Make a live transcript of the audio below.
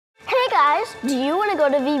guys, do you want to go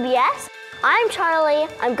to VBS? I'm Charlie,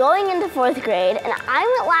 I'm going into 4th grade, and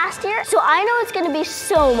I went last year, so I know it's going to be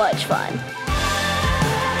so much fun.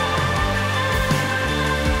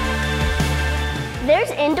 There's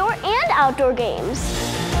indoor and outdoor games.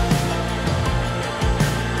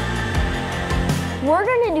 We're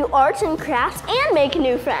going to do arts and crafts and make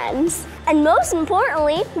new friends. And most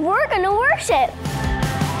importantly, we're going to worship.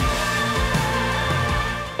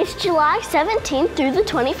 It's July 17th through the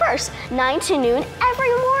 21st, 9 to noon every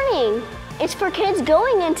morning. It's for kids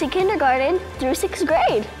going into kindergarten through 6th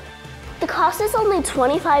grade. The cost is only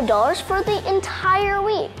 $25 for the entire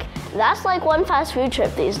week. That's like one fast food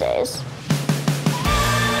trip these days.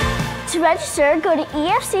 To register, go to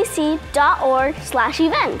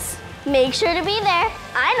efcc.org/events. Make sure to be there.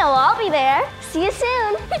 I know I'll be there. See you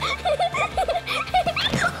soon.